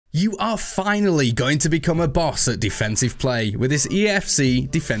You are finally going to become a boss at defensive play with this EAFC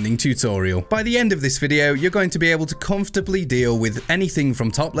defending tutorial. By the end of this video, you're going to be able to comfortably deal with anything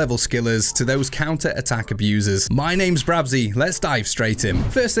from top level skillers to those counter attack abusers. My name's Brabsy, let's dive straight in.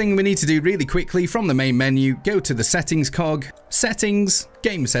 First thing we need to do really quickly from the main menu, go to the settings cog, settings,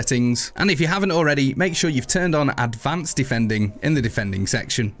 game settings, and if you haven't already, make sure you've turned on advanced defending in the defending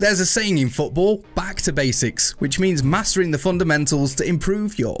section. There's a saying in football, back to basics, which means mastering the fundamentals to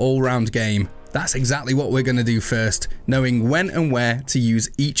improve your all-round game. That's exactly what we're going to do first, knowing when and where to use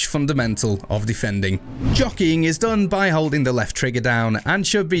each fundamental of defending. Jockeying is done by holding the left trigger down and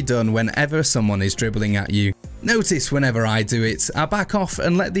should be done whenever someone is dribbling at you. Notice whenever I do it, I back off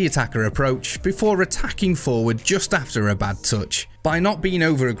and let the attacker approach before attacking forward just after a bad touch. By not being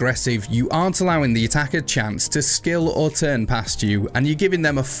over aggressive, you aren't allowing the attacker a chance to skill or turn past you, and you're giving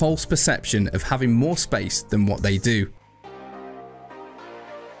them a false perception of having more space than what they do.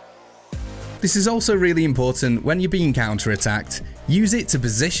 This is also really important when you're being counter-attacked. Use it to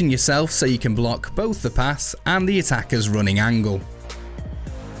position yourself so you can block both the pass and the attacker's running angle.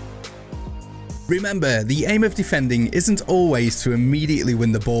 Remember, the aim of defending isn't always to immediately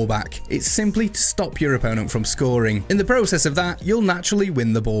win the ball back, it's simply to stop your opponent from scoring. In the process of that, you'll naturally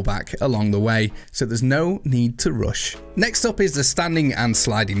win the ball back along the way, so there's no need to rush. Next up is the standing and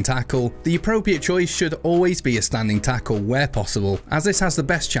sliding tackle. The appropriate choice should always be a standing tackle where possible, as this has the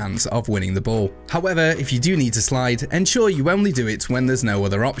best chance of winning the ball. However, if you do need to slide, ensure you only do it when there's no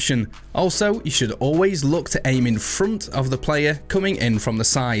other option. Also, you should always look to aim in front of the player coming in from the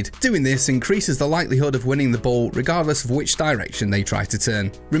side. Doing this increases the likelihood of winning the ball regardless of which direction they try to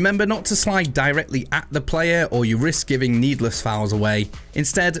turn. Remember not to slide directly at the player or you risk giving needless fouls away.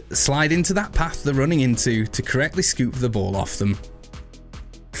 Instead, slide into that path they're running into to correctly scoop the ball off them.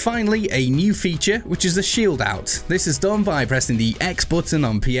 Finally, a new feature, which is the shield out. This is done by pressing the X button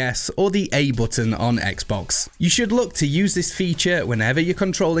on PS or the A button on Xbox. You should look to use this feature whenever you're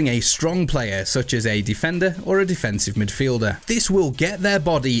controlling a strong player such as a defender or a defensive midfielder. This will get their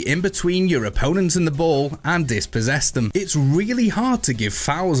body in between your opponent and the ball and dispossess them. It's really hard to give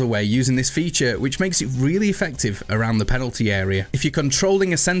fouls away using this feature, which makes it really effective around the penalty area. If you're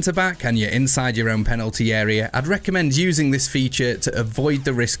controlling a centre back and you're inside your own penalty area, I'd recommend using this feature to avoid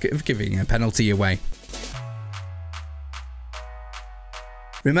the risk of giving a penalty away.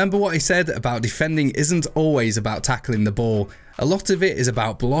 Remember what I said about defending isn't always about tackling the ball. A lot of it is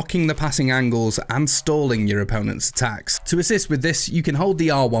about blocking the passing angles and stalling your opponent's attacks. To assist with this, you can hold the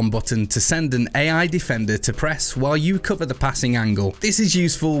R1 button to send an AI defender to press while you cover the passing angle. This is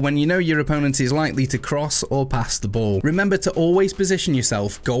useful when you know your opponent is likely to cross or pass the ball. Remember to always position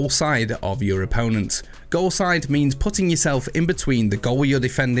yourself goal side of your opponent. Goal side means putting yourself in between the goal you're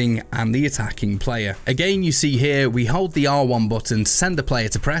defending and the attacking player. Again, you see here we hold the R1 button to send a player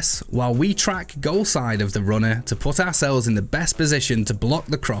to press while we track goal side of the runner to put ourselves in the best position to block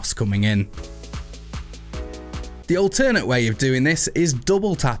the cross coming in. The alternate way of doing this is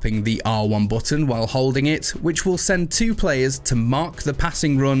double tapping the R1 button while holding it, which will send two players to mark the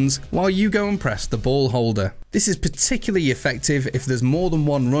passing runs while you go and press the ball holder. This is particularly effective if there's more than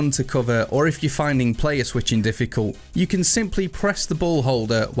one run to cover or if you're finding player switching difficult. You can simply press the ball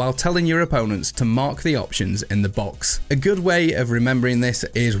holder while telling your opponents to mark the options in the box. A good way of remembering this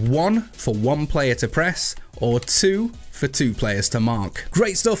is 1 for one player to press or 2 for 2 players to mark.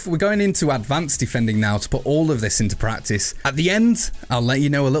 Great stuff, we're going into advanced defending now to put all of this into practice. At the end, I'll let you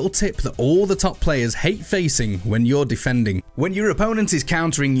know a little tip that all the top players hate facing when you're defending. When your opponent is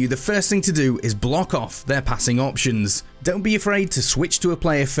countering you, the first thing to do is block off their passing options. Don't be afraid to switch to a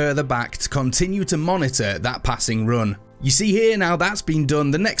player further back to continue to monitor that passing run. You see here, now that's been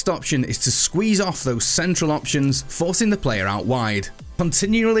done, the next option is to squeeze off those central options, forcing the player out wide.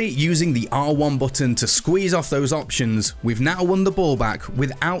 Continually using the R1 button to squeeze off those options, we've now won the ball back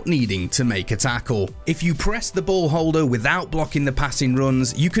without needing to make a tackle. If you press the ball holder without blocking the passing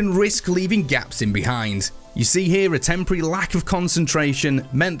runs, you can risk leaving gaps in behind. You see here a temporary lack of concentration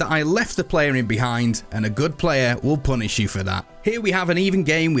meant that I left the player in behind, and a good player will punish you for that. Here we have an even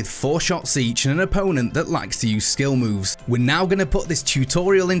game with 4 shots each and an opponent that likes to use skill moves. We're now going to put this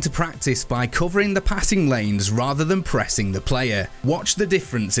tutorial into practice by covering the passing lanes rather than pressing the player. Watch the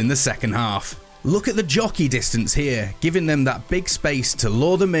difference in the second half. Look at the jockey distance here, giving them that big space to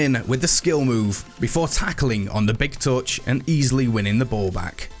lure them in with the skill move before tackling on the big touch and easily winning the ball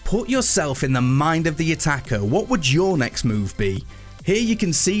back. Put yourself in the mind of the attacker. What would your next move be? Here you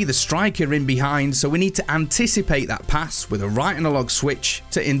can see the striker in behind, so we need to anticipate that pass with a right analog switch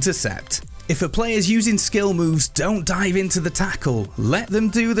to intercept. If a player's using skill moves, don't dive into the tackle. Let them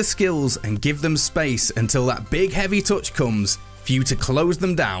do the skills and give them space until that big heavy touch comes. If for you to close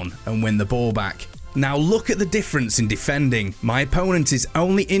them down and win the ball back. Now look at the difference in defending. My opponent is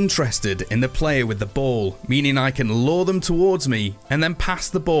only interested in the player with the ball, meaning I can lure them towards me and then pass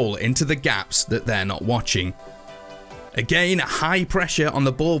the ball into the gaps that they're not watching. Again, high pressure on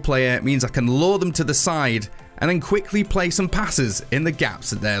the ball player means I can lure them to the side and then quickly play some passes in the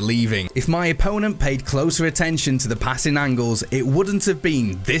gaps that they're leaving. If my opponent paid closer attention to the passing angles, it wouldn't have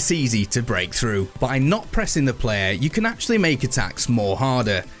been this easy to break through. By not pressing the player, you can actually make attacks more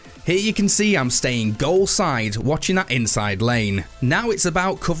harder. Here you can see I'm staying goal side, watching that inside lane. Now it's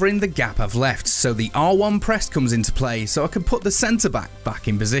about covering the gap I've left, so the R1 press comes into play so I can put the centre back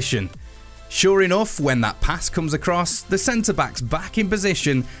in position. Sure enough, when that pass comes across, the centre back's back in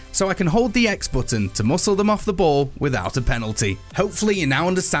position so I can hold the X button to muscle them off the ball without a penalty. Hopefully you're now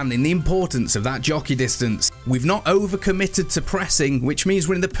understanding the importance of that jockey distance. We've not overcommitted to pressing, which means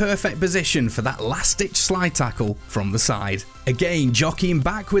we're in the perfect position for that last ditch slide tackle from the side. Again, jockeying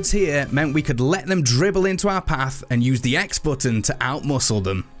backwards here meant we could let them dribble into our path and use the X button to outmuscle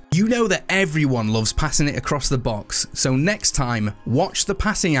them. You know that everyone loves passing it across the box, so next time, watch the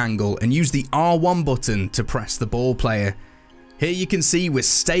passing angle and use the R1 button to press the ball player. Here you can see we're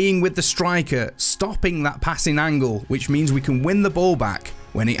staying with the striker, stopping that passing angle, which means we can win the ball back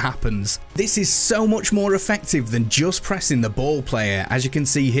when it happens. This is so much more effective than just pressing the ball player. As you can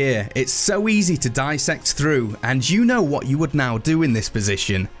see here, it's so easy to dissect through, and you know what you would now do in this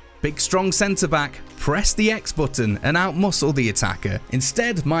position. Big strong centre back, press the X button and outmuscle the attacker.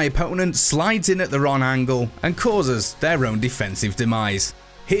 Instead, my opponent slides in at the wrong angle and causes their own defensive demise.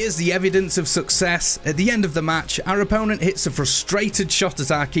 Here's the evidence of success. At the end of the match, our opponent hits a frustrated shot at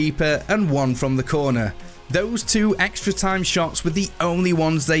our keeper and one from the corner. Those two extra time shots were the only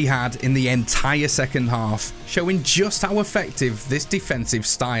ones they had in the entire second half, showing just how effective this defensive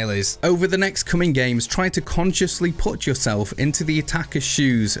style is. Over the next coming games, try to consciously put yourself into the attacker's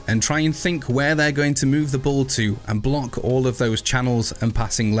shoes and try and think where they're going to move the ball to and block all of those channels and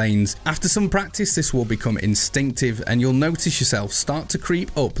passing lanes. After some practice, this will become instinctive and you'll notice yourself start to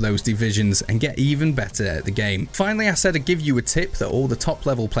creep up those divisions and get even better at the game. Finally, I said I'd give you a tip that all the top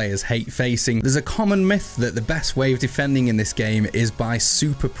level players hate facing. There's a common myth that the best way of defending in this game is by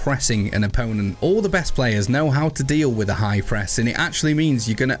super pressing an opponent. All the best players know how to deal with a high press, and it actually means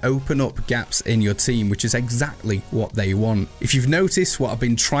you're going to open up gaps in your team, which is exactly what they want. If you've noticed what I've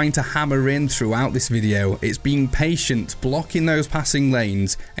been trying to hammer in throughout this video, it's being patient, blocking those passing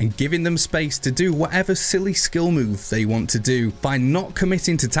lanes and giving them space to do whatever silly skill move they want to do. By not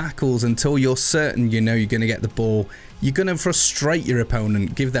committing to tackles until you're certain you know you're going to get the ball, you're going to frustrate your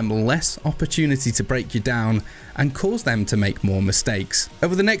opponent, give them less opportunity to break you down, and cause them to make more mistakes.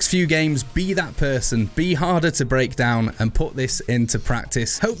 Over the next few games, be that person, be harder to break down, and put this into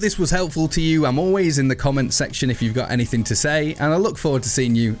practice. Hope this was helpful to you. I'm always in the comment section if you've got anything to say, and I look forward to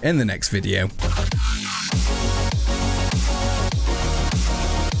seeing you in the next video.